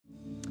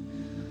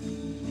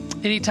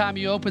Anytime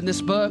you open this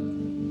book,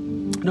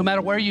 no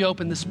matter where you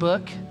open this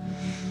book,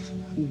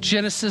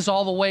 Genesis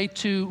all the way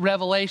to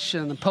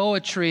Revelation, the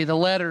poetry, the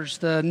letters,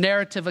 the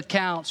narrative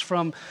accounts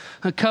from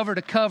cover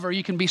to cover,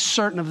 you can be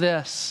certain of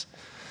this.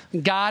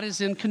 God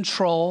is in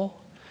control,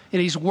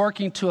 and he's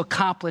working to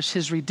accomplish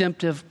his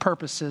redemptive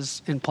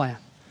purposes and plan.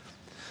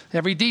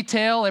 Every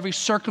detail, every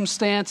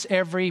circumstance,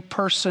 every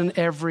person,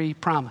 every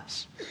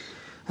promise.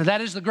 And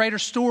that is the greater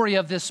story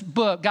of this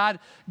book. God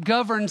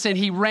governs and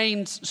he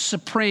reigns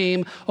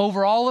supreme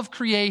over all of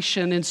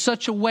creation in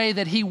such a way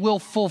that he will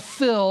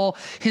fulfill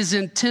his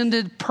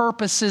intended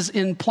purposes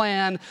and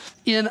plan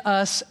in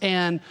us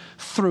and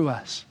through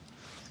us.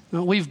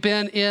 We've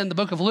been in the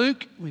book of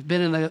Luke. We've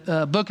been in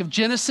the book of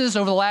Genesis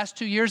over the last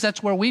 2 years.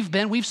 That's where we've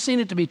been. We've seen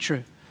it to be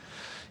true.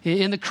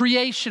 In the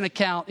creation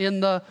account, in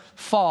the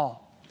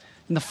fall,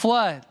 in the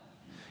flood,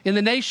 in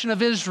the nation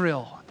of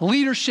Israel, the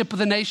leadership of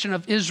the nation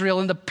of Israel,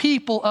 and the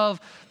people of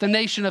the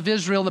nation of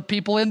Israel, the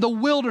people in the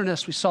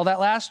wilderness. We saw that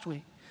last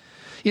week.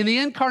 In the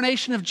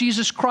incarnation of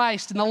Jesus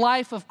Christ, in the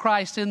life of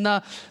Christ, in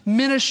the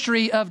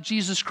ministry of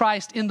Jesus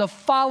Christ, in the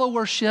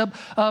followership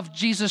of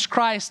Jesus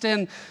Christ.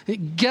 And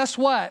guess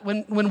what?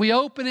 When we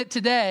open it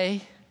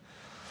today,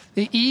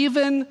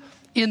 even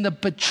in the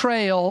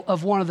betrayal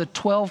of one of the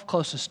 12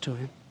 closest to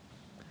him,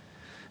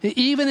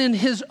 even in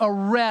his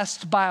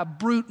arrest by a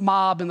brute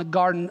mob in the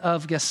Garden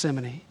of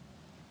Gethsemane,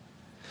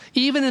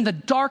 even in the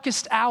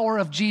darkest hour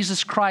of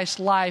Jesus Christ's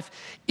life,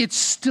 it's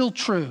still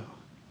true.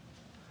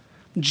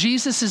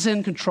 Jesus is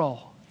in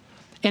control,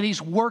 and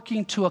he's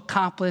working to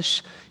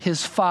accomplish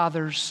his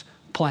Father's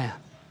plan.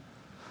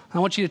 I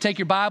want you to take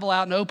your Bible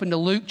out and open to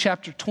Luke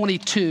chapter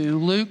 22.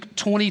 Luke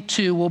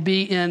 22 will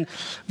be in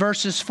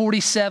verses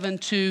 47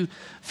 to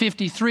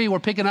 53. We're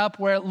picking up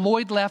where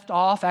Lloyd left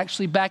off,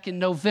 actually back in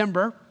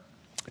November.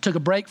 Took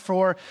a break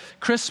for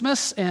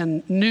Christmas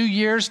and New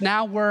Year's.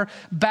 Now we're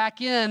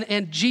back in,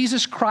 and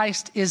Jesus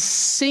Christ is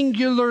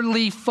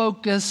singularly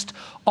focused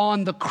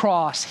on the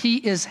cross. He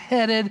is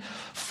headed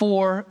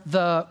for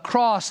the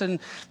cross. And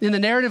in the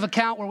narrative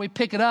account where we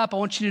pick it up, I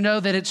want you to know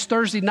that it's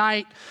Thursday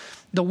night,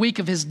 the week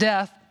of his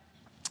death.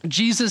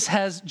 Jesus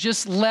has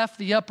just left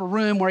the upper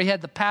room where he had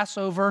the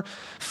Passover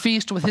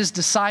feast with his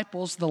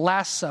disciples, the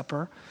Last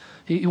Supper.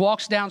 He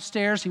walks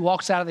downstairs. He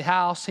walks out of the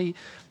house. He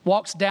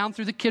walks down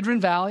through the Kidron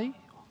Valley,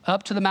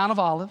 up to the Mount of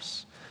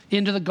Olives,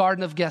 into the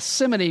Garden of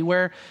Gethsemane,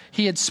 where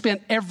he had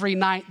spent every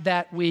night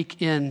that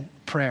week in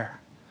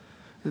prayer.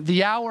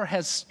 The hour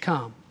has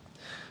come.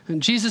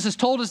 And Jesus has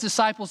told his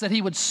disciples that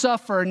he would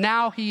suffer.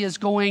 Now he is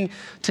going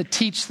to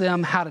teach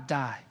them how to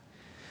die.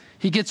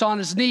 He gets on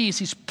his knees.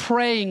 He's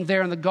praying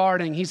there in the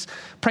garden. He's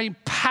praying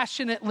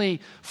passionately,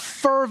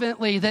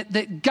 fervently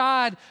that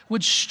God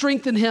would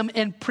strengthen him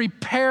and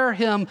prepare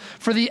him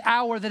for the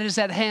hour that is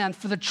at hand,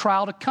 for the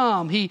trial to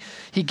come. He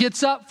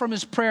gets up from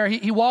his prayer.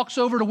 He walks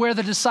over to where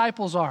the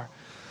disciples are.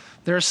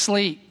 They're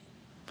asleep.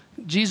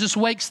 Jesus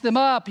wakes them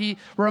up. He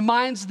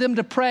reminds them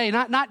to pray,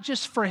 not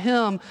just for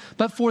him,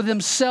 but for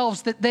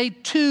themselves, that they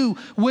too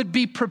would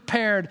be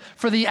prepared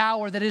for the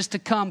hour that is to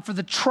come, for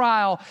the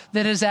trial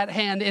that is at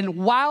hand. And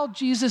while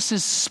Jesus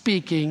is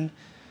speaking,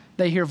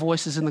 they hear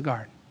voices in the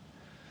garden.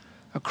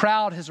 A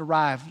crowd has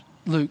arrived,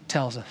 Luke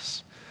tells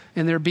us,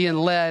 and they're being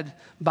led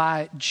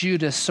by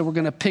Judas. So we're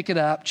going to pick it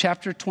up,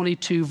 chapter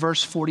 22,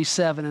 verse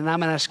 47, and I'm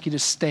going to ask you to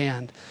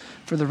stand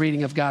for the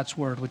reading of God's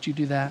word. Would you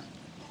do that?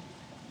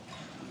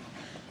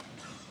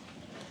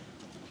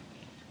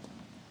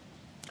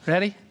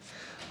 Ready?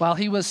 While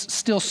he was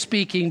still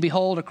speaking,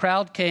 behold, a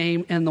crowd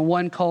came, and the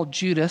one called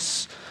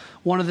Judas,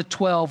 one of the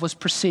 12, was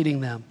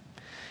preceding them.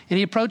 And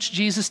he approached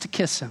Jesus to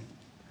kiss him.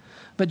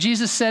 But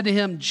Jesus said to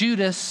him,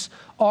 Judas,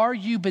 are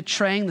you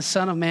betraying the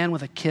Son of Man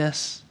with a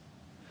kiss?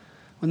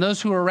 When those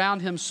who were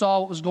around him saw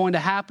what was going to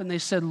happen, they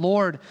said,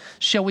 Lord,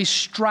 shall we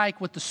strike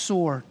with the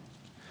sword?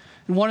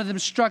 And one of them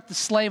struck the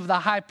slave of the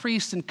high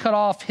priest and cut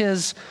off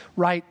his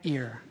right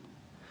ear.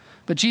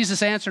 But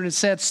Jesus answered and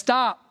said,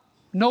 stop.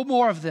 No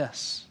more of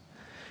this.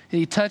 And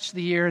he touched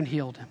the ear and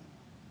healed him.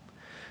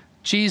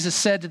 Jesus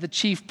said to the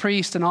chief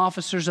priests and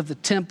officers of the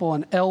temple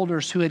and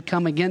elders who had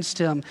come against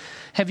him,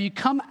 have you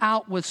come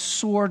out with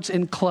swords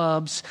and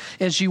clubs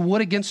as you would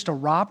against a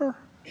robber?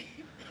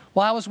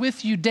 While I was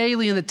with you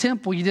daily in the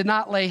temple, you did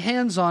not lay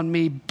hands on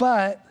me,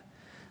 but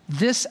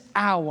this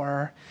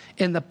hour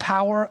and the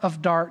power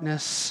of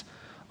darkness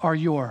are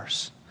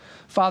yours.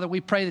 Father, we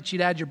pray that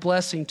you'd add your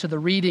blessing to the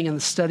reading and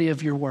the study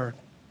of your word.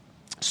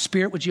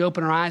 Spirit, would you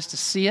open our eyes to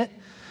see it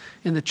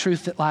and the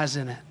truth that lies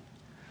in it?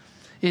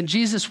 And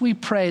Jesus, we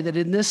pray that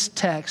in this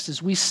text,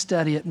 as we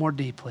study it more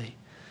deeply,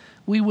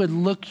 we would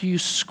look you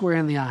square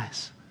in the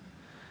eyes.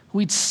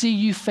 We'd see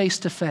you face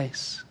to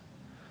face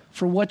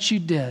for what you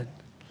did,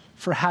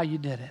 for how you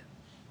did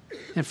it,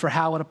 and for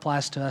how it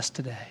applies to us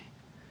today.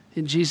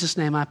 In Jesus'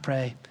 name I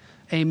pray,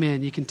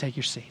 amen. You can take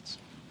your seats.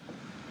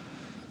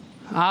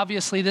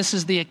 Obviously, this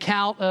is the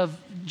account of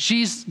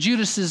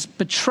Judas's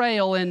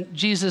betrayal and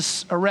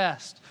Jesus'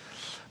 arrest.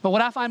 But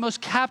what I find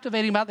most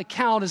captivating about the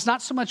account is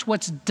not so much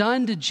what's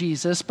done to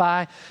Jesus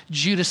by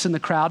Judas in the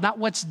crowd, not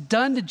what's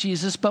done to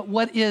Jesus, but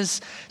what is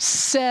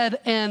said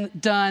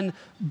and done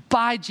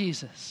by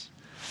Jesus.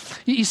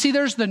 You see,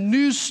 there's the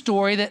news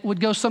story that would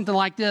go something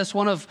like this.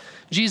 One of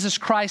Jesus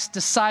Christ's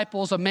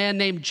disciples, a man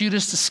named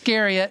Judas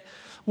Iscariot,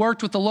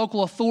 worked with the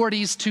local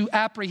authorities to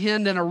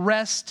apprehend and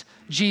arrest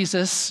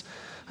Jesus.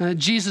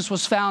 Jesus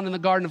was found in the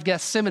Garden of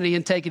Gethsemane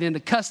and taken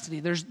into custody.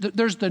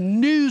 There's the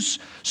news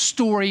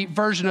story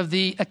version of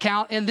the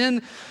account, and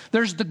then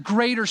there's the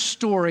greater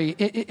story.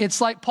 It's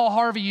like Paul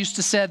Harvey used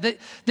to say, that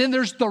then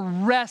there's the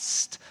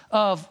rest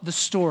of the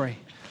story.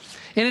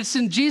 And it's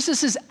in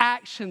Jesus'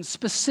 actions,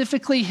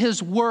 specifically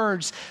his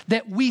words,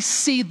 that we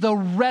see the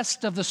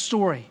rest of the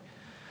story,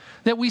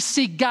 that we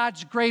see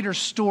God's greater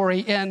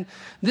story. And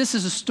this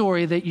is a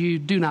story that you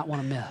do not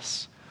want to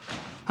miss.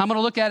 I'm going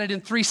to look at it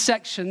in 3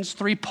 sections,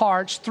 3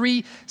 parts,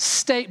 3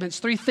 statements,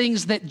 3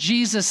 things that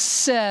Jesus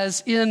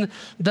says in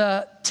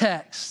the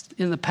text,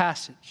 in the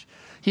passage.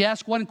 He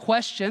asks one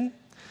question, and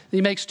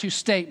he makes 2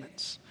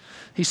 statements.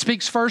 He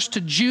speaks first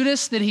to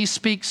Judas, then he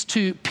speaks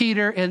to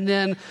Peter, and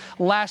then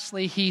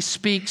lastly, he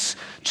speaks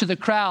to the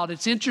crowd.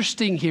 It's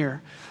interesting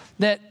here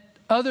that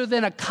other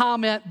than a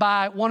comment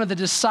by one of the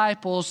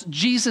disciples,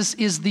 Jesus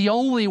is the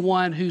only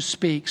one who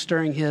speaks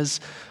during his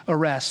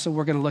arrest. So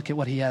we're going to look at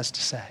what he has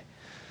to say.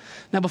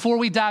 Now, before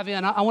we dive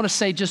in, I want to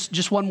say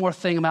just one more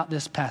thing about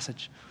this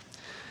passage.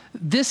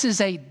 This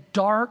is a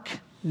dark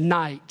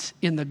night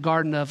in the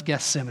Garden of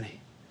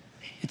Gethsemane.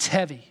 It's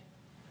heavy.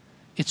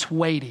 It's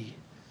weighty.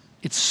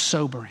 It's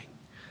sobering.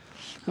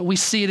 We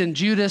see it in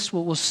Judas.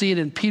 We'll see it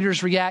in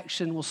Peter's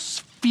reaction. We'll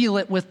feel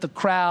it with the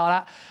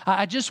crowd.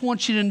 I just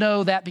want you to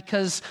know that,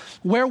 because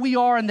where we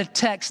are in the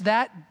text,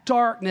 that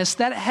darkness,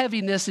 that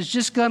heaviness is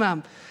just going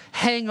to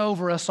hang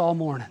over us all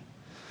morning.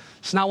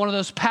 It's not one of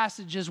those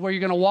passages where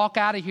you're going to walk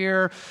out of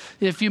here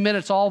in a few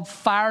minutes all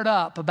fired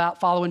up about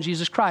following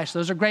Jesus Christ.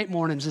 Those are great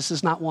mornings. This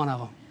is not one of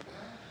them.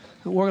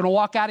 We're going to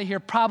walk out of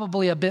here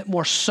probably a bit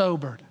more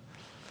sobered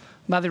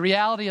by the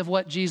reality of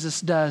what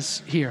Jesus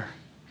does here,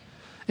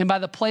 and by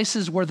the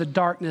places where the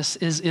darkness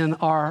is in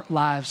our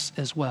lives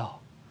as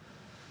well.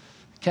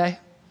 Okay?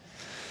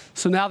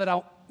 So now that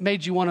I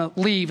made you want to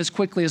leave as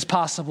quickly as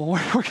possible,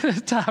 we're going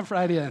to dive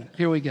right in.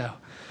 Here we go.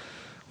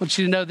 I want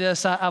you to know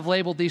this. I've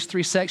labeled these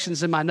 3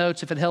 sections in my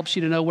notes. If it helps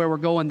you to know where we're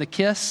going: the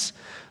kiss,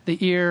 the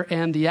ear,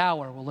 and the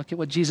hour. We'll look at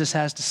what Jesus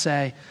has to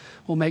say.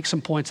 We'll make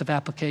some points of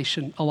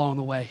application along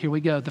the way. Here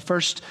we go. The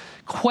first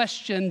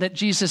question that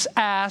Jesus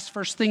asks,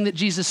 first thing that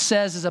Jesus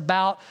says, is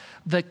about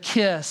the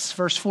kiss.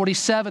 Verse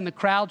 47, the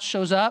crowd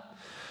shows up,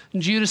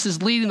 and Judas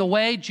is leading the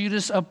way.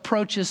 Judas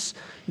approaches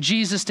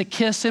Jesus to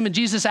kiss him, and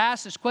Jesus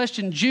asks this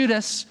question: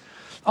 Judas,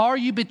 are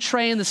you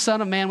betraying the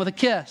Son of Man with a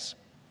kiss?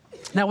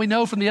 Now, we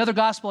know from the other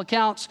gospel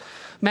accounts,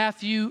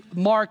 Matthew,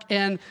 Mark,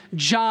 and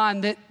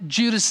John, that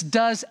Judas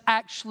does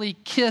actually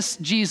kiss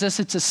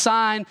Jesus. It's a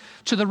sign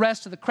to the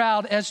rest of the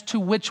crowd as to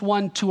which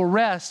one to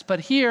arrest.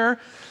 But here, in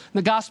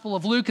the Gospel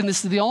of Luke, and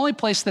this is the only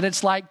place that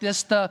it's like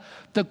this, the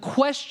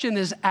question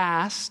is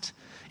asked,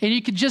 and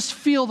you could just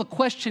feel the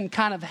question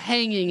kind of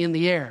hanging in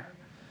the air.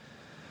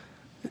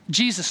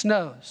 Jesus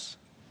knows.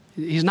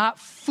 He's not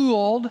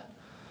fooled.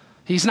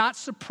 He's not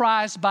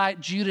surprised by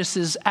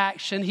Judas's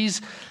action.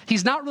 He's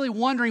not really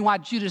wondering why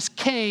Judas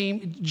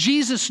came.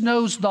 Jesus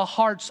knows the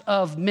hearts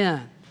of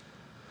men.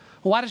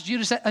 Why does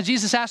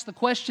Jesus ask the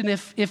question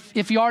if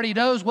he already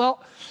knows?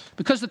 Well,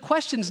 because the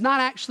question's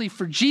not actually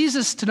for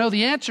Jesus to know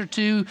the answer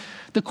to.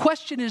 The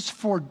question is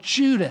for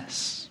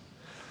Judas.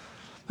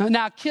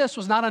 Now, a kiss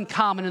was not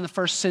uncommon in the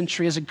first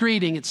century as a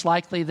greeting. It's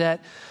likely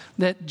that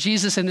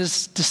Jesus and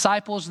his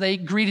disciples, they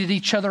greeted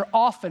each other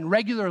often,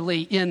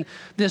 regularly in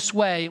this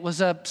way. It was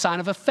a sign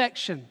of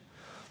affection.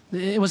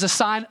 It was a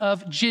sign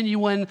of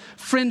genuine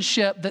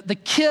friendship. That the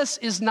kiss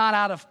is not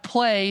out of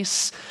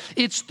place.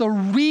 It's the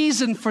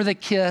reason for the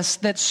kiss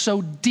that's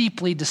so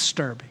deeply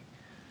disturbing.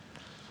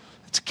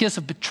 It's a kiss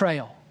of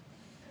betrayal.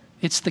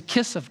 It's the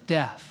kiss of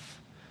death.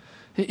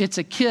 It's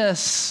a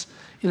kiss,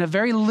 in a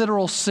very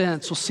literal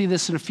sense, we'll see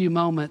this in a few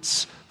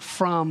moments,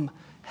 from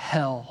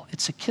hell.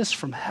 It's a kiss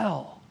from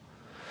hell.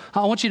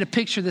 I want you to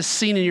picture this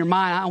scene in your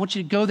mind. I want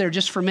you to go there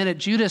just for a minute.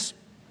 Judas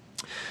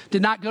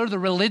did not go to the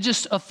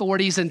religious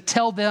authorities and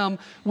tell them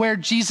where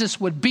Jesus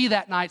would be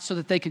that night so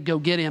that they could go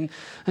get him.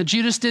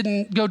 Judas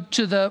didn't go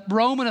to the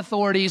Roman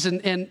authorities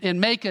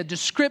and make a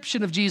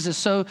description of Jesus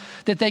so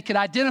that they could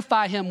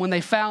identify him when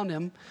they found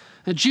him.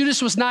 And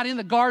Judas was not in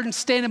the garden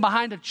standing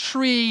behind a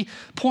tree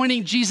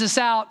pointing Jesus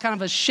out, kind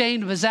of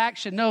ashamed of his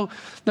action. No,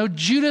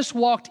 Judas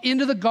walked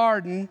into the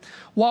garden,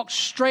 walked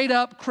straight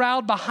up,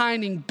 crowd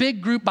behind him,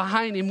 big group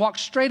behind him, walked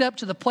straight up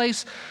to the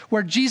place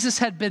where Jesus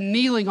had been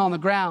kneeling on the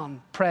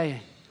ground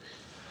praying.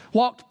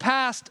 Walked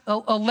past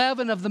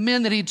 11 of the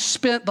men that he'd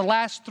spent the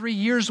last 3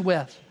 years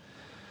with.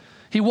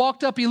 He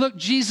walked up, he looked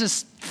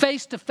Jesus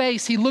face to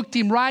face. He looked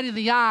him right in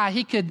the eye.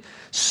 He could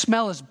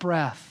smell his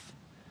breath.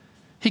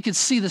 He could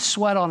see the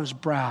sweat on his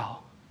brow.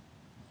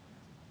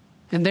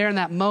 And there in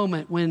that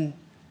moment when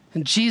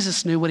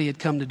Jesus knew what he had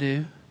come to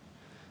do,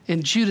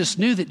 and Judas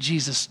knew that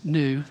Jesus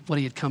knew what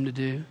he had come to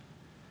do,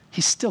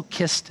 he still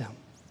kissed him.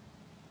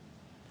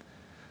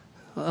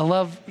 I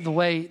love the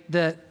way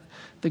that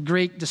the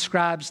Greek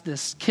describes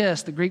this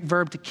kiss. The Greek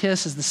verb to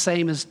kiss is the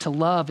same as to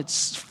love.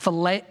 It's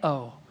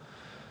phileo.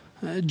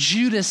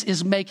 Judas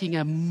is making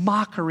a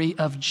mockery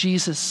of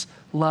Jesus'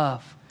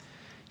 love.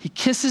 He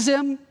kisses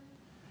him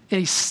and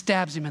he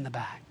stabs him in the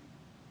back.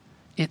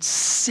 It's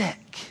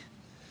sick.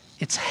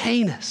 It's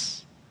heinous.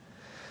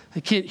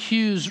 Kent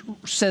Hughes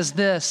says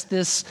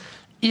this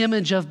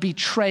image of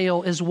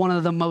betrayal is one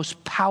of the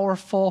most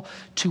powerful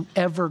to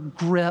ever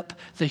grip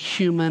the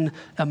human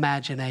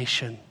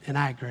imagination. And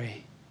I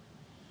agree.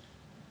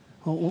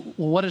 Well,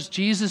 what does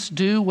Jesus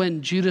do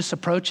when Judas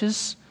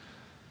approaches?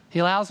 He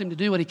allows him to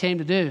do what he came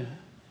to do.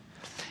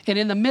 And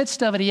in the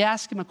midst of it, he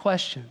asks him a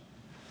question.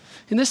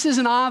 And this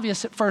isn't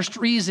obvious at first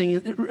reading.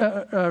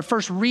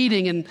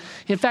 And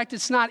in fact,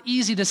 it's not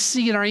easy to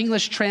see in our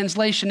English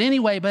translation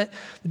anyway, but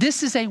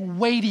this is a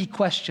weighty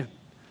question.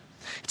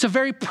 It's a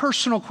very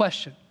personal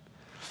question.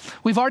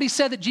 We've already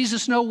said that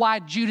Jesus knows why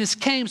Judas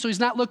came, so he's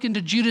not looking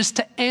to Judas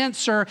to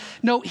answer.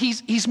 No,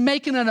 he's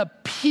making an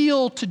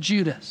appeal to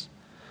Judas.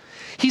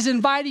 He's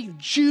inviting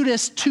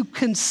Judas to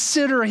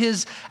consider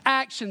his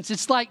actions.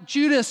 It's like,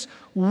 Judas,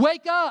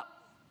 wake up.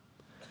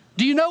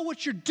 Do you know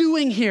what you're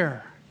doing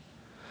here?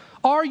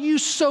 Are you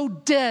so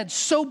dead,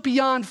 so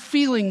beyond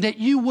feeling that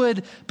you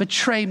would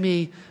betray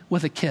me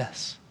with a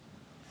kiss?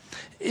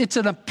 It's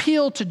an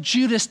appeal to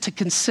Judas to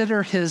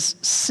consider his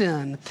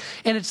sin.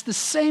 And it's the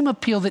same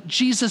appeal that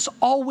Jesus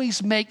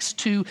always makes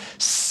to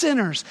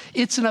sinners.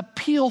 It's an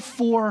appeal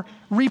for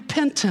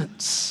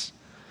repentance.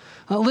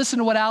 Listen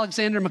to what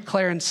Alexander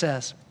McLaren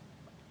says.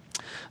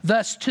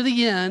 Thus, to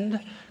the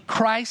end,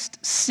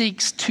 Christ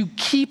seeks to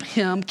keep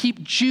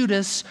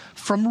Judas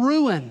from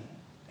ruin.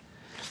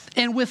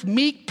 And with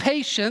meek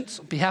patience,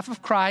 on behalf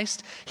of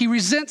Christ, he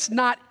resents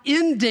not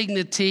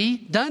indignity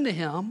done to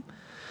him,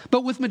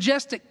 but with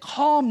majestic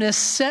calmness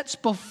sets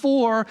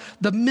before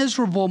the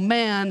miserable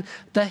man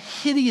the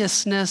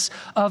hideousness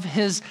of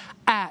his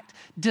act.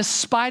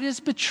 Despite his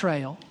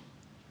betrayal,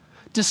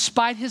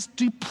 despite his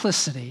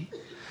duplicity,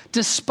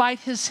 despite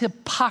his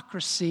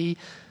hypocrisy,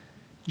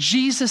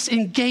 Jesus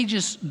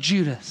engages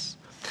Judas.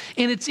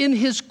 And it's in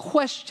his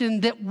question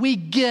that we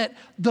get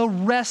the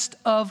rest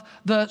of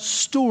the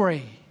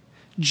story.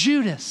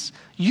 Judas,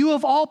 you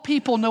of all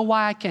people know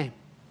why I came.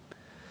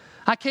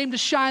 I came to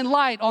shine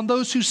light on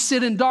those who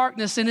sit in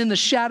darkness and in the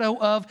shadow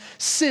of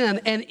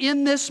sin. And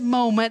in this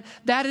moment,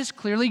 that is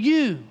clearly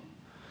you.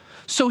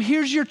 So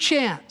here's your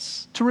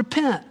chance to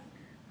repent,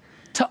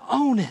 to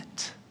own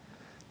it,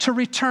 to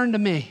return to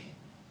me.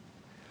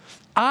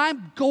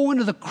 I'm going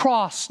to the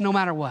cross no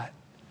matter what.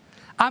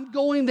 I'm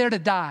going there to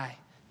die.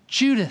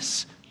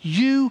 Judas,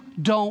 you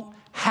don't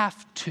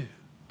have to.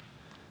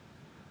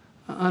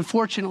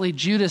 Unfortunately,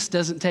 Judas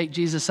doesn't take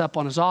Jesus up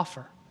on his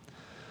offer.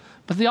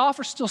 But the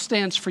offer still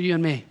stands for you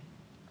and me.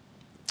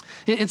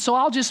 And so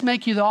I'll just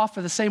make you the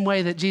offer the same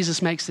way that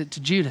Jesus makes it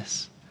to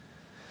Judas.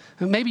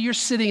 And maybe you're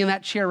sitting in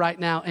that chair right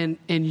now and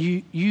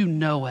you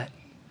know it.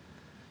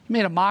 You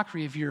made a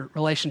mockery of your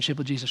relationship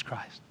with Jesus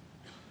Christ.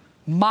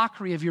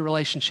 Mockery of your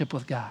relationship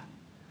with God.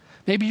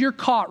 Maybe you're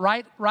caught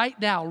right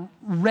now,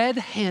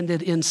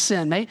 red-handed in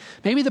sin.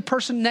 Maybe the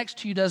person next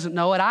to you doesn't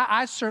know it.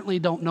 I certainly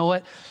don't know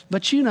it,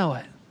 but you know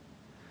it.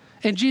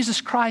 And Jesus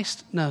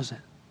Christ knows it.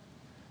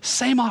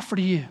 Same offer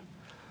to you.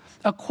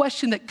 A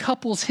question that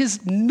couples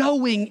his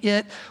knowing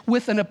it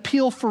with an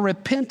appeal for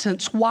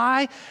repentance.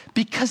 Why?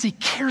 Because he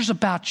cares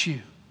about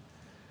you.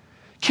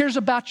 Cares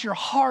about your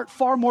heart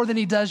far more than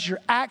he does your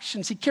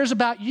actions. He cares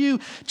about you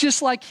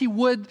just like he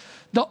would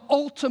the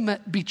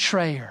ultimate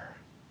betrayer.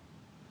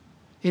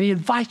 And he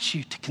invites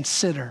you to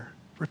consider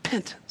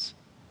repentance,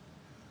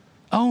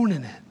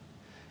 owning it,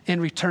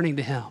 and returning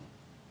to him.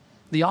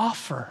 The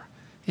offer,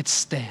 it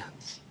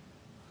stands.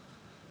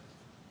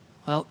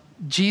 Well,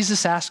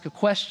 Jesus asks a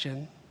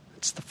question.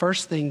 It's the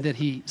first thing that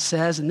he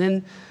says, and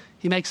then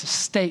he makes a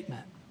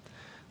statement.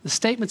 The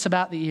statement's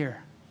about the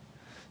ear.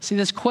 See,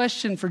 this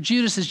question for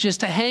Judas is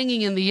just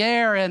hanging in the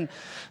air, and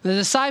the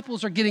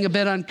disciples are getting a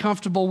bit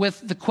uncomfortable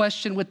with the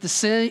question, with the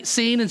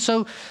scene, and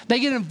so they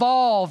get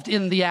involved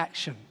in the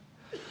action.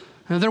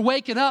 And they're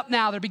waking up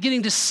now. They're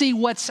beginning to see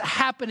what's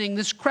happening.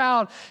 This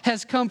crowd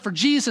has come for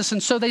Jesus,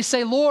 and so they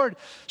say, Lord,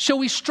 shall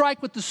we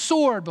strike with the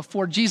sword?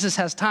 Before Jesus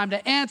has time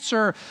to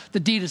answer,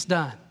 the deed is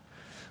done.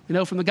 We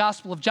know from the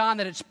Gospel of John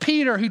that it's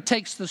Peter who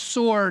takes the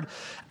sword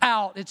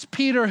out. It's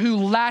Peter who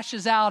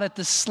lashes out at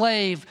the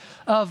slave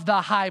of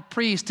the high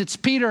priest. It's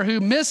Peter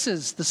who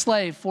misses the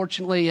slave,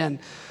 fortunately, and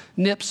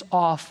nips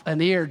off an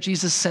ear.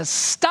 Jesus says,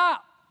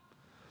 stop.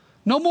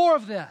 No more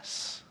of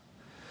this.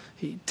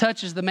 He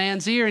touches the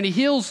man's ear and he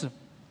heals him.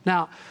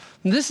 Now,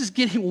 this is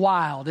getting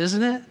wild,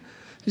 isn't it?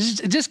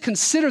 Just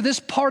consider this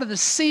part of the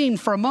scene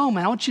for a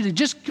moment. I want you to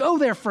just go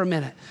there for a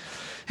minute.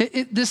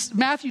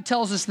 Matthew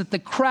tells us that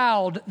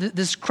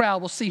this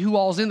crowd, we'll see who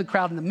all is in the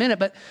crowd in a minute,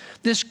 but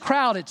this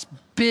crowd, it's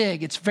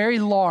big, it's very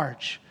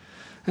large.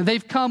 And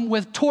they've come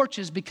with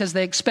torches because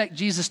they expect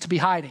Jesus to be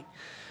hiding.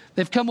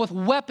 They've come with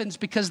weapons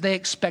because they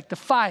expect a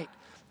fight.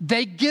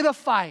 They get a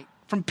fight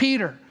from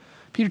Peter.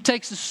 Peter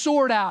takes the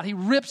sword out. He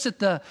rips at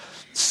the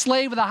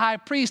slave of the high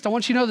priest. I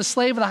want you to know the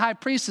slave of the high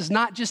priest is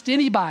not just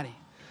anybody.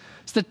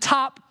 It's the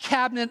top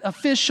cabinet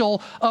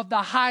official of the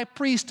high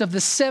priest of the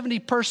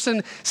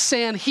 70-person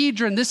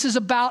Sanhedrin. This is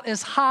about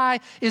as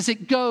high as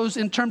it goes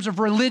in terms of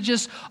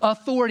religious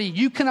authority.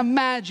 You can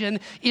imagine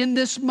in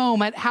this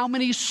moment how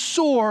many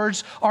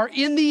swords are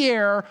in the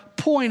air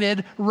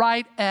pointed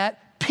right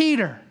at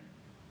Peter.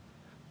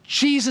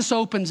 Jesus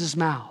opens his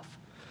mouth,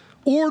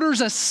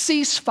 orders a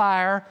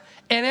ceasefire,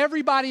 and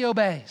everybody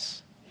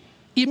obeys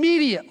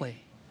immediately.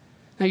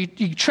 Now,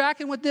 you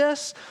tracking with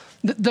this?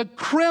 The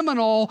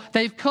criminal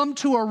they've come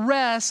to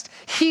arrest,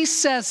 he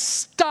says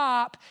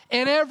stop,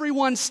 and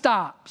everyone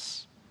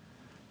stops.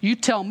 You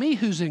tell me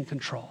who's in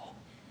control.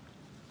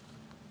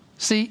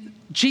 See,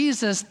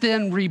 Jesus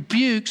then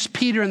rebukes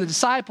Peter and the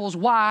disciples.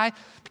 Why?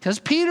 Because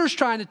Peter's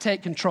trying to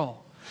take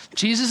control.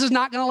 Jesus is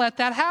not going to let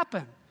that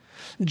happen.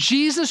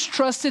 Jesus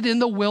trusted in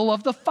the will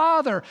of the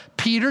Father.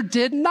 Peter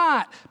did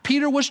not.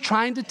 Peter was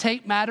trying to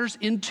take matters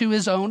into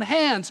his own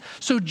hands.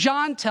 So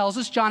John tells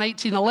us, John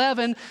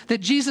 18:11, that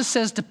Jesus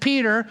says to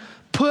Peter,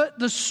 put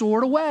the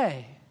sword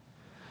away.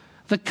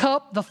 The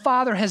cup the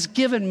Father has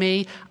given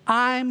me,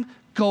 I'm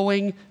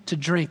going to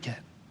drink it.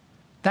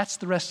 That's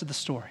the rest of the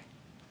story.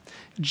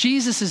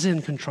 Jesus is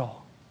in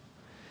control.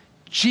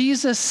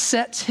 Jesus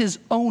sets his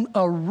own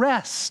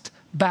arrest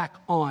back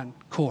on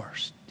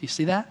course. Do you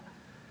see that?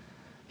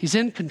 He's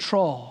in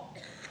control.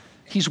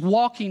 He's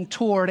walking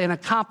toward and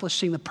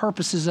accomplishing the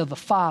purposes of the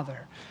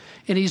Father.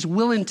 And he's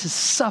willing to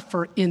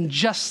suffer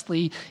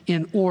unjustly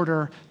in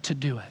order to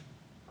do it.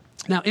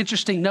 Now,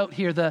 interesting note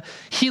here, the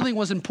healing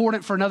was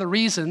important for another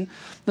reason.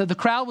 The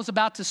crowd was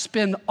about to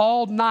spend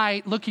all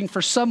night looking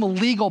for some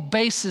legal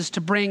basis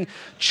to bring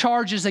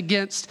charges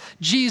against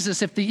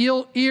Jesus. If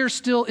the ear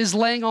still is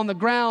laying on the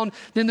ground,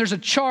 then there's a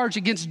charge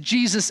against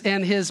Jesus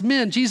and his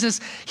men. Jesus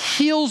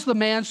heals the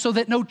man so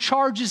that no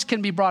charges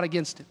can be brought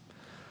against him,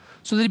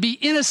 so that he'd be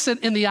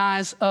innocent in the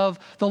eyes of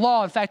the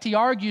law. In fact, he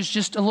argues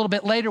just a little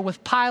bit later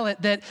with Pilate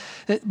that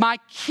my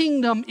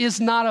kingdom is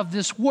not of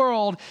this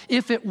world.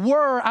 If it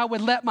were, I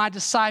would let my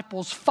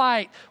disciples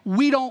fight.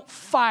 We don't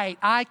fight.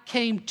 I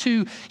came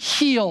to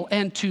heal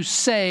and to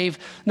save,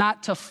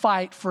 not to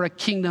fight for a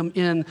kingdom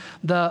in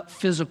the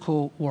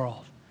physical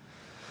world.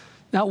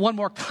 Now, one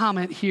more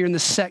comment here in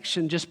this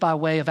section, just by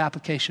way of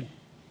application.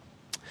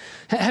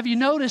 Have you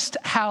noticed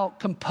how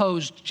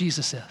composed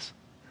Jesus is?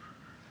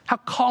 How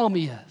calm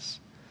he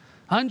is,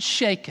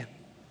 unshaken,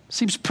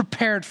 seems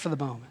prepared for the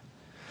moment.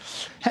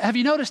 Have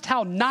you noticed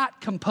how not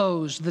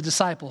composed the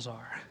disciples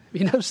are?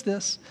 Have you noticed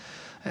this?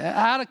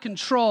 Out of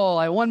control.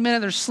 Like 1 minute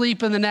they're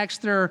sleeping, the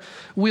next they're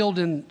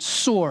wielding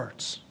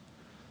swords.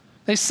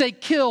 They say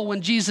kill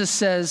when Jesus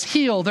says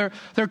heal. They're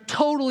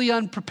totally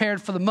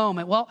unprepared for the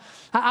moment. Well,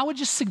 I would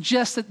just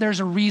suggest that there's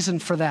a reason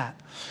for that.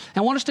 And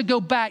I want us to go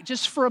back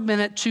just for a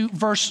minute to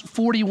verse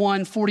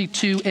 41,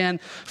 42,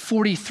 and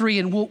 43,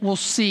 and we'll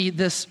see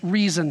this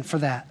reason for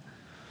that.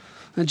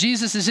 And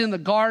Jesus is in the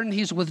garden.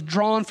 He's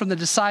withdrawn from the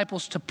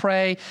disciples to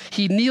pray.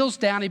 He kneels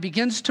down. He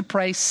begins to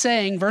pray,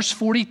 saying, verse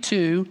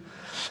 42,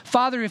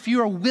 Father, if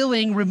you are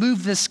willing,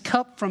 remove this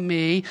cup from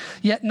me,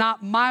 yet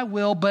not my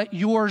will, but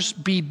yours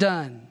be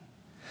done.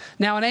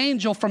 Now an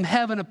angel from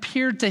heaven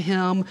appeared to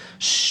him,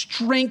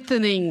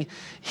 strengthening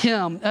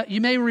him. You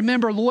may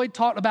remember Lloyd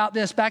talked about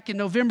this back in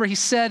November. He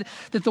said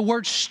that the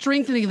word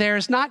strengthening there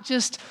is not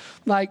just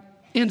like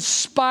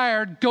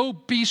inspired, go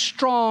be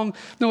strong.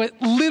 No, it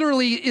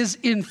literally is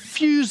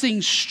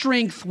infusing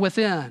strength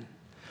within.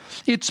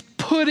 It's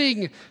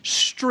putting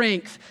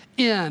strength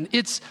in.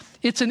 It's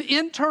an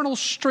internal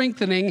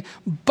strengthening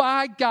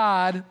by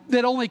God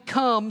that only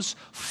comes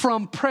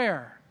from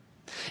prayer.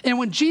 And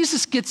when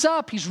Jesus gets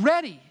up, he's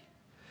ready.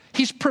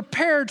 He's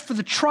prepared for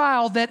the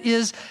trial that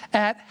is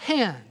at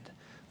hand.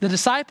 The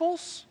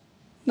disciples,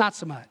 not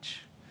so much.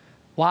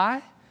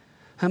 Why?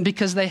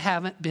 Because they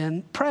haven't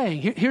been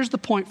praying. Here's the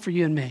point for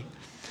you and me.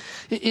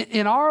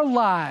 In our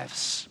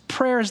lives,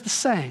 prayer is the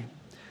same.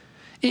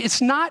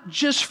 It's not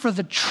just for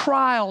the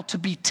trial to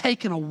be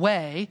taken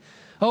away.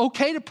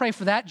 Okay to pray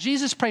for that.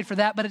 Jesus prayed for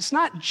that, but it's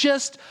not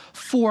just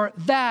for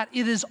that.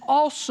 It is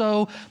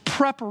also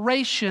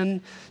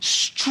preparation,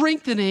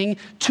 strengthening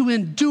to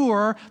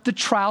endure the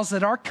trials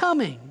that are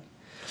coming.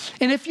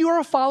 And if you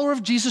are a follower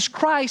of Jesus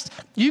Christ,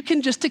 you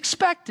can just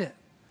expect it.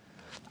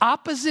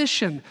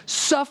 Opposition,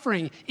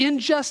 suffering,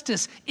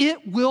 injustice,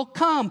 it will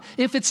come.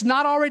 If it's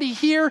not already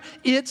here,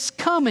 it's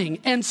coming.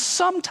 And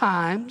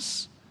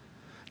sometimes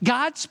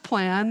God's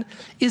plan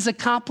is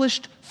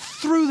accomplished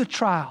through the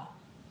trial,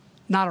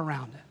 not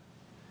around it.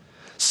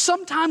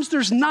 Sometimes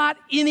there's not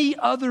any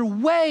other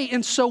way,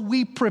 and so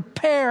we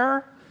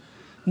prepare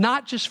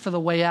not just for the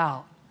way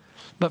out,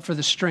 but for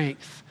the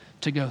strength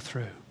to go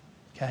through,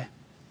 okay?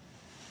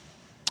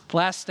 The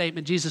last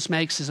statement Jesus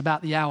makes is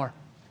about the hour.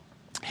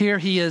 Here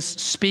he is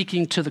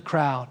speaking to the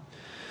crowd.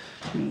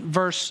 In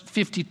verse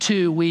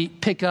 52, we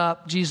pick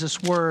up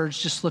Jesus' words.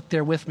 Just look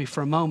there with me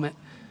for a moment.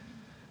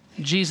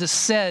 Jesus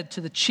said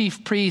to the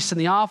chief priests and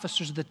the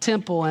officers of the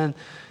temple and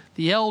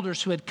the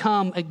elders who had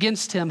come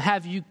against him,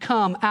 have you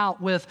come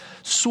out with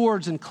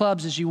swords and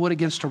clubs as you would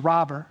against a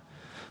robber?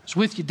 I was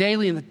with you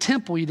daily in the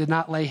temple. You did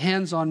not lay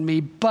hands on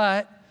me,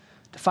 but,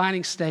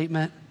 defining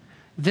statement,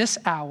 this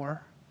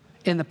hour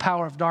and the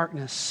power of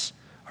darkness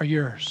are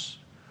yours.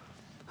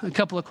 A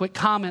couple of quick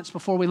comments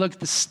before we look at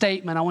the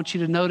statement. I want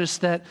you to notice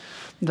that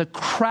the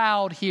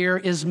crowd here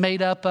is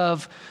made up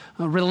of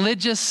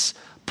religious,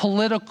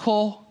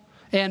 political,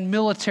 and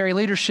military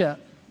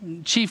leadership.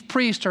 Chief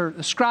priests are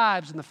the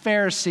scribes and the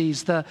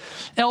Pharisees, the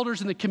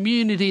elders in the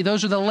community.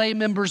 Those are the lay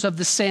members of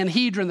the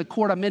Sanhedrin, the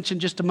court I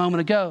mentioned just a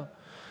moment ago.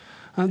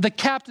 The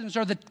captains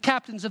are the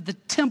captains of the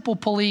temple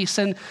police.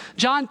 And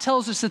John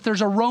tells us that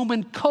there's a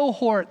Roman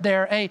cohort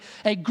there,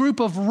 a group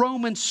of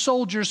Roman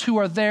soldiers who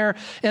are there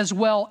as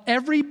well.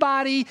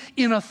 Everybody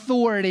in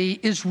authority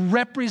is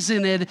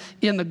represented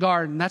in the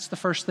garden. That's the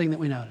first thing that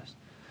we notice.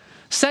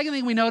 Second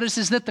thing we notice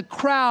is that the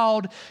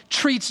crowd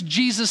treats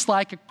Jesus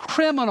like a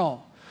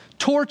criminal.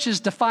 Torches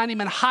to find him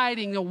in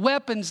hiding, the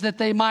weapons that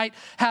they might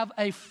have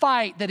a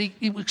fight, that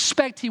he would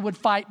expect he would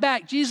fight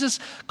back. Jesus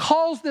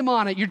calls them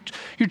on it.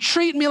 You're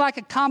treating me like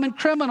a common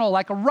criminal,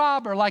 like a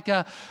robber, like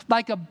a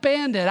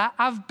bandit.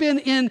 I've been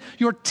in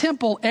your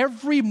temple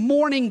every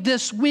morning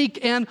this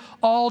week and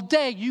all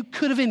day. You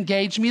could have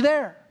engaged me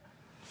there.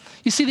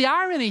 You see, the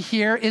irony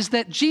here is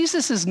that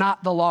Jesus is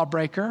not the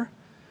lawbreaker.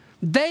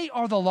 They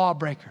are the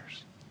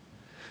lawbreakers.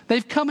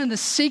 They've come in the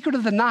secret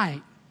of the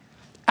night,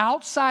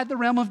 outside the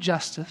realm of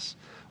justice,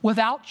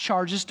 without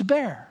charges to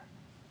bear.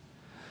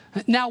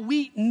 Now,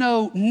 we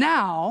know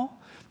now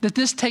that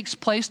this takes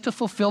place to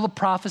fulfill the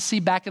prophecy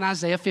back in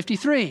Isaiah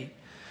 53,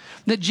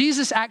 that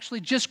Jesus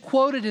actually just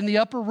quoted in the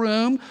upper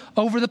room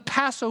over the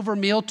Passover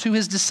meal to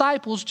his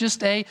disciples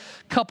just a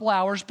couple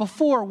hours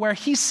before, where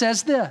he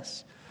says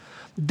this,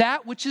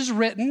 that which is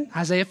written,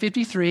 Isaiah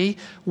 53,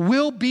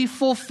 will be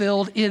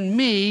fulfilled in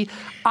me.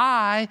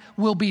 I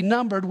will be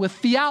numbered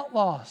with the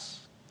outlaws.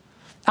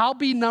 I'll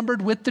be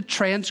numbered with the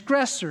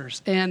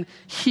transgressors. And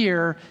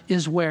here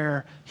is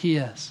where he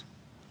is.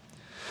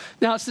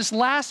 Now, it's this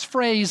last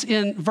phrase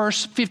in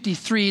verse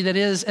 53 that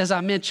is, as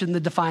I mentioned,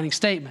 the defining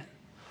statement.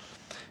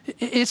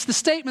 It's the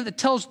statement that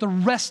tells the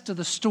rest of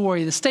the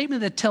story, the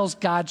statement that tells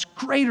God's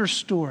greater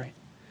story.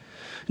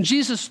 And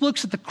Jesus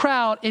looks at the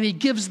crowd and he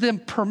gives them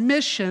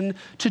permission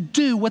to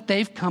do what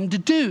they've come to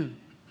do.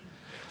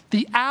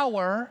 The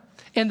hour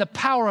and the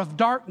power of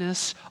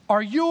darkness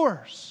are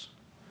yours.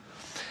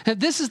 And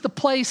this is the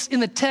place in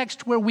the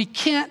text where we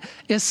can't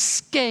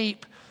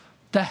escape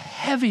the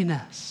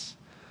heaviness,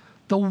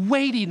 the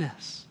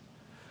weightiness.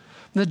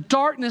 The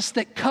darkness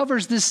that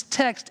covers this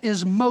text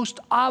is most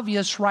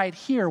obvious right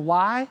here.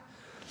 Why?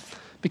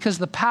 Because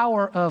the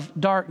power of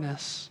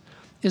darkness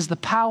is the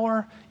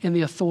power and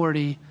the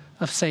authority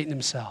of Satan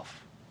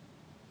himself.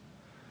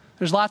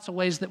 There's lots of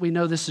ways that we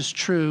know this is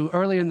true.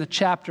 Earlier in the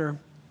chapter,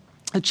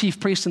 the chief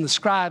priests and the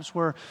scribes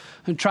were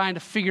trying to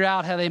figure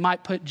out how they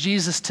might put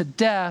Jesus to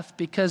death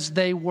because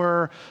they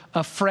were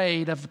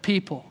afraid of the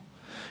people.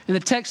 And the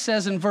text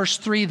says in verse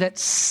 3 that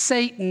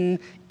Satan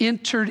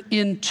entered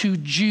into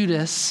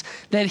Judas,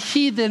 that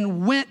he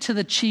then went to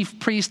the chief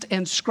priests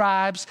and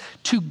scribes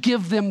to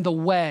give them the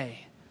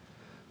way,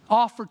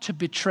 offered to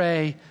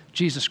betray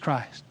Jesus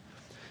Christ.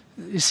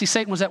 You see,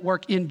 Satan was at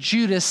work in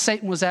Judas.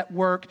 Satan was at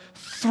work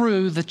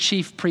through the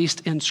chief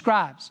priests and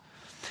scribes.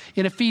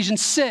 In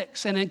Ephesians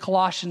 6 and in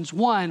Colossians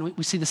 1,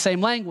 we see the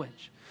same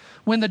language.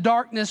 When the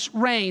darkness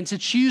reigns,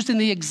 it's used in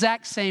the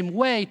exact same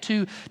way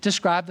to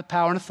describe the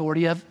power and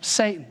authority of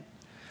Satan.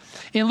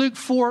 In Luke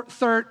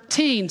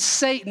 4:13,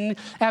 Satan,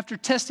 after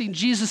testing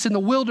Jesus in the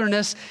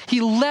wilderness,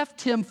 he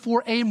left him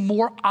for a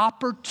more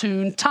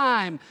opportune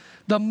time.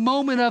 The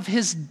moment of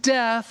his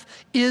death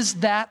is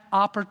that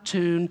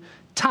opportune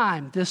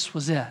time. This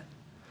was it.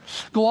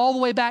 Go all the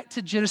way back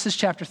to Genesis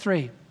chapter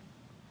 3.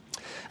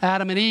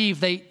 Adam and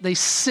Eve, they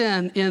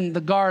sin in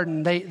the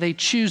garden. They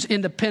choose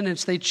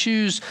independence. They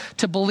choose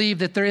to believe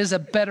that there is a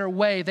better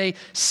way. They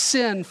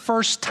sin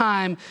first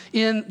time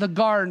in the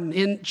garden.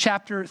 In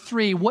chapter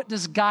 3, what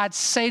does God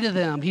say to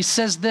them? He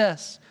says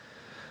this,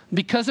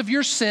 because of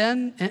your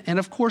sin, and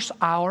of course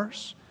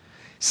ours,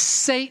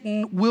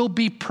 Satan will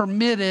be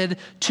permitted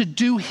to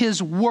do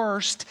his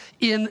worst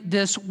in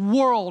this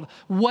world.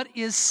 What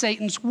is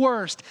Satan's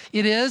worst?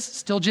 It is,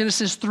 still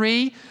Genesis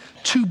 3,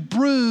 to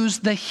bruise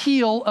the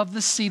heel of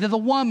the seed of the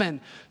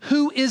woman.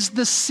 Who is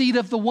the seed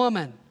of the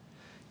woman?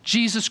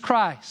 Jesus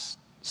Christ.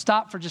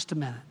 Stop for just a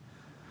minute.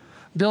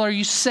 Bill, are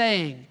you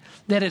saying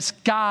that it's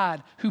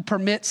God who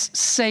permits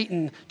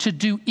Satan to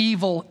do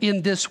evil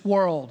in this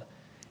world?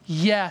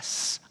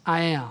 Yes,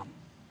 I am.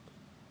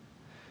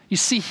 You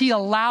see, he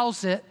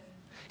allows it,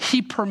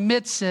 he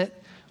permits it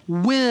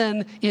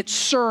when it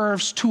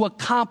serves to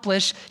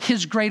accomplish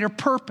his greater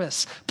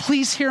purpose.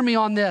 Please hear me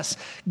on this.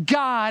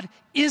 God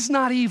is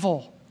not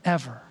evil,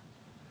 ever.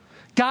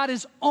 God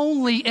is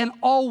only and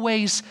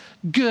always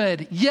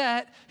good.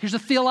 Yet, here's a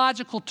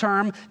theological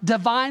term,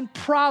 divine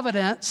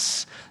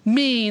providence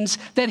means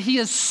that he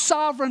is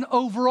sovereign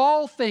over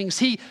all things.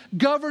 He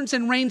governs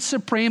and reigns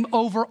supreme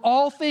over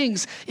all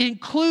things,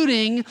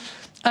 including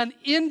an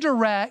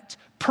indirect,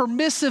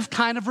 permissive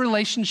kind of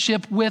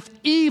relationship with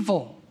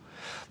evil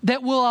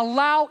that will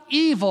allow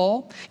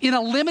evil in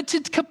a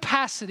limited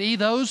capacity,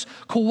 those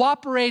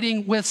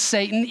cooperating with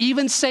Satan,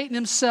 even Satan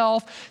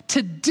himself,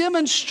 to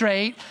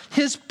demonstrate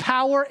his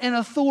power and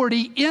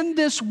authority in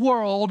this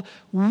world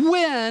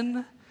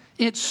when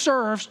it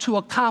serves to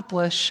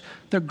accomplish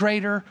their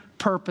greater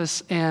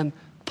purpose and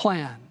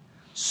plan.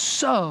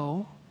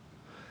 So,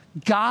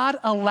 God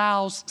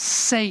allows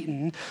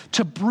Satan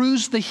to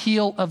bruise the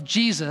heel of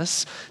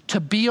Jesus,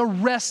 to be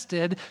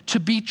arrested, to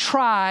be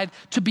tried,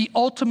 to be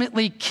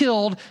ultimately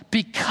killed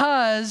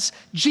because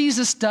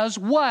Jesus does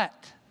what?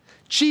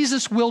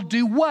 Jesus will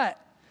do what?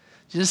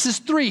 Genesis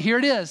 3, here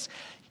it is.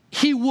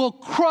 He will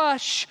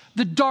crush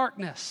the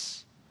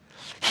darkness.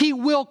 He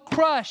will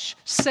crush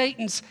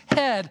Satan's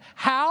head.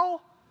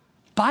 How?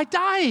 By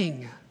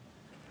dying.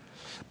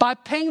 By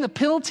paying the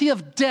penalty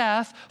of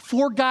death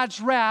for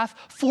God's wrath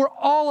for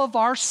all of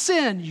our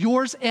sin,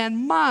 yours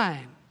and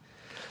mine.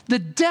 The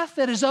death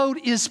that is owed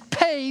is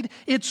paid.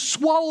 It's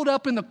swallowed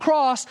up in the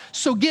cross.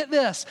 So get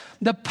this,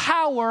 the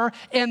power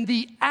and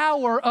the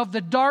hour of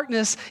the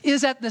darkness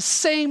is at the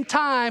same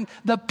time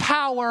the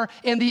power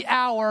and the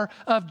hour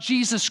of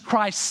Jesus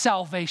Christ's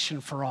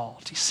salvation for all.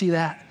 Do you see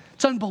that?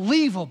 It's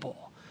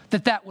unbelievable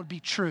that that would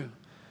be true,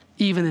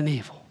 even in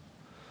evil.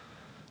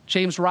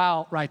 James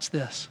Ryle writes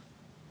this.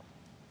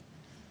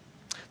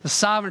 The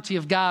sovereignty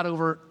of God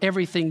over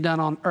everything done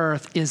on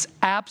earth is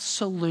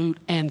absolute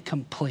and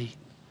complete.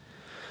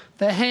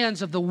 The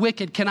hands of the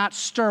wicked cannot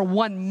stir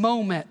one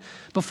moment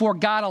before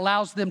God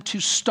allows them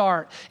to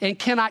start, and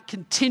cannot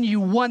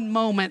continue one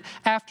moment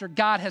after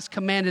God has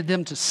commanded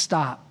them to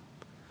stop.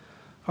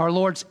 Our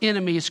Lord's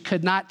enemies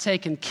could not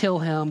take and kill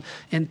him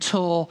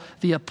until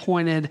the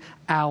appointed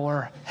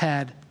hour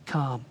had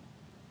come.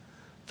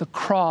 The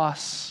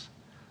cross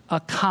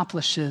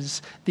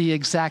accomplishes the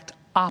exact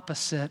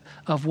opposite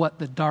of what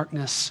the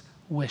darkness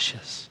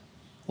wishes.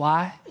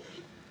 Why?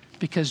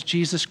 Because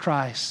Jesus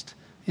Christ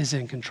is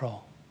in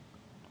control.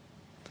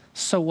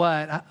 So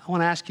what? I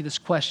want to ask you this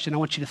question. I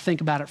want you to think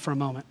about it for a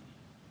moment.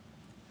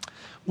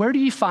 Where do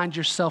you find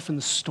yourself in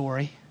the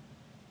story?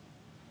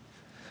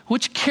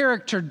 Which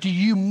character do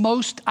you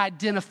most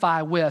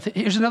identify with?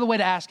 Here's another way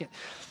to ask it.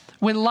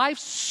 When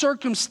life's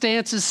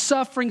circumstances,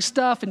 suffering,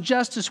 stuff,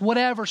 injustice,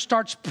 whatever,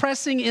 starts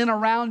pressing in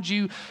around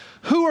you,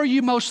 who are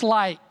you most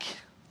like?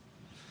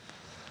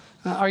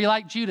 Are you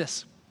like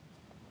Judas?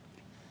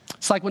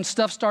 It's like when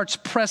stuff starts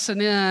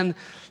pressing in,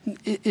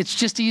 it's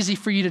just easy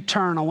for you to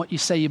turn on what you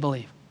say you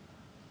believe.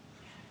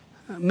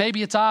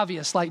 Maybe it's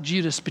obvious, like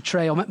Judas'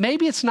 betrayal.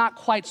 Maybe it's not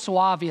quite so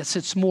obvious.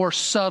 It's more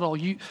subtle.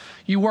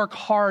 You work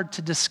hard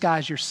to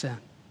disguise your sin.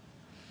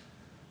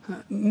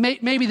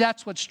 Maybe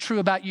that's what's true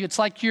about you. It's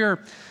like your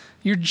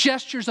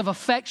gestures of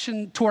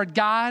affection toward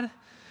God,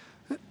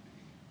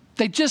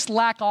 they just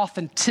lack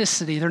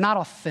authenticity. They're not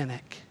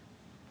authentic.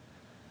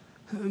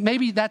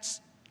 Maybe that's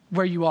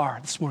where you are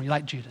this morning,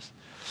 like Judas.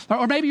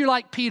 Or maybe you're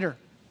like Peter.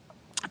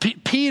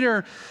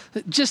 Peter,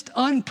 just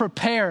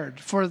unprepared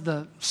for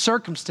the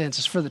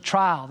circumstances, for the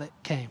trial that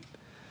came.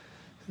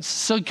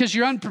 So because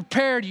you're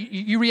unprepared,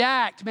 you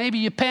react. Maybe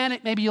you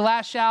panic, maybe you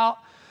lash out.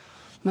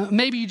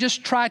 Maybe you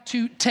just try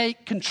to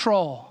take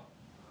control.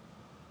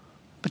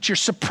 But you're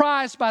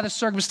surprised by the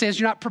circumstance.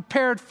 You're not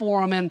prepared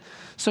for them. And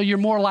so you're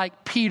more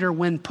like Peter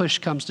when push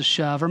comes to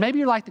shove. Or maybe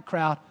you're like the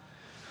crowd.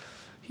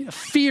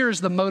 Fear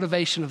is the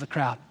motivation of the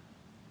crowd.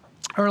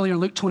 Earlier in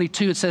Luke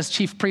 22, it says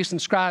chief priests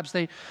and scribes,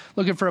 they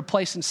looking for a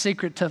place in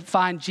secret to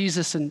find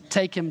Jesus and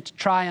take him to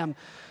try him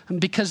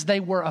because they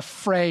were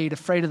afraid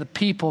of the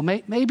people.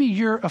 Maybe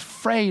you're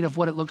afraid of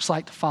what it looks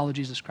like to follow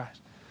Jesus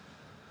Christ.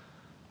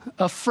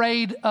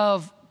 Afraid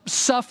of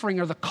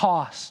suffering or the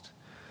cost.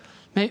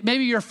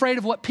 Maybe you're afraid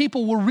of what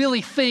people will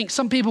really think.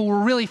 Some people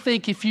will really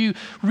think if you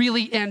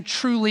really and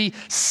truly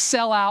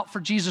sell out for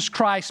Jesus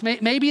Christ.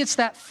 Maybe it's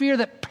that fear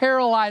that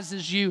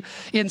paralyzes you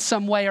in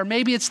some way, or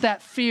maybe it's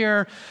that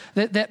fear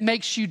that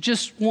makes you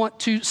just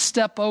want to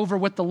step over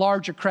with the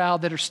larger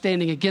crowd that are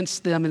standing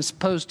against them as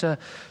opposed to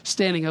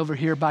standing over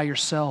here by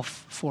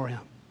yourself for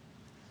him.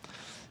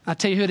 I'll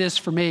tell you who it is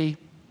for me.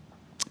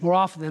 More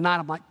often than not,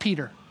 I'm like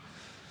Peter.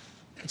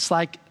 It's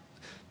like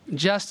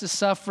justice,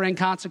 suffering,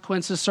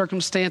 consequences,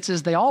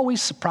 circumstances, they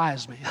always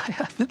surprise me.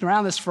 I've been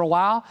around this for a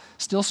while,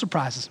 still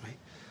surprises me.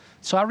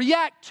 So I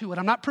react to it.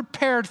 I'm not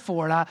prepared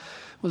for it. I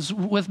was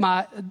with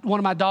one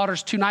of my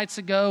daughters 2 nights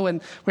ago,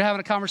 and we were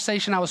having a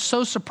conversation. I was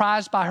so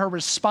surprised by her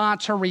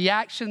response, her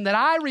reaction, that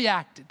I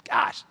reacted.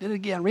 Gosh, did it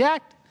again.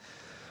 Reacted.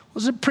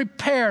 Wasn't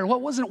prepared.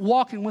 Wasn't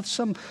walking with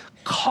some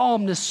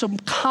calmness, some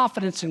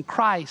confidence in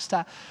Christ.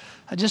 I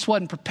just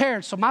wasn't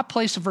prepared. So my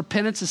place of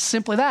repentance is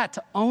simply that,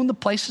 to own the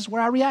places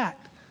where I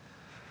react.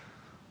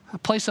 A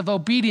place of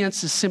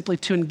obedience is simply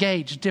to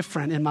engage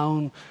different in my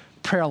own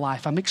prayer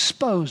life. I'm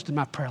exposed in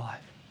my prayer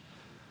life.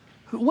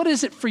 What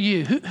is it for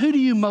you? Who do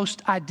you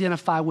most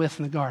identify with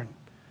in the garden?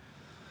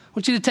 I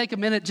want you to take a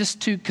minute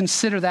just to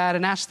consider that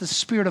and ask the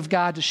Spirit of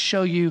God to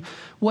show you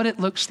what it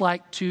looks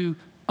like to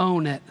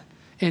own it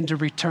and to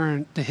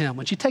return to Him.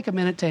 Would you take a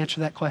minute to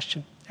answer that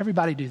question?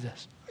 Everybody do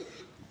this.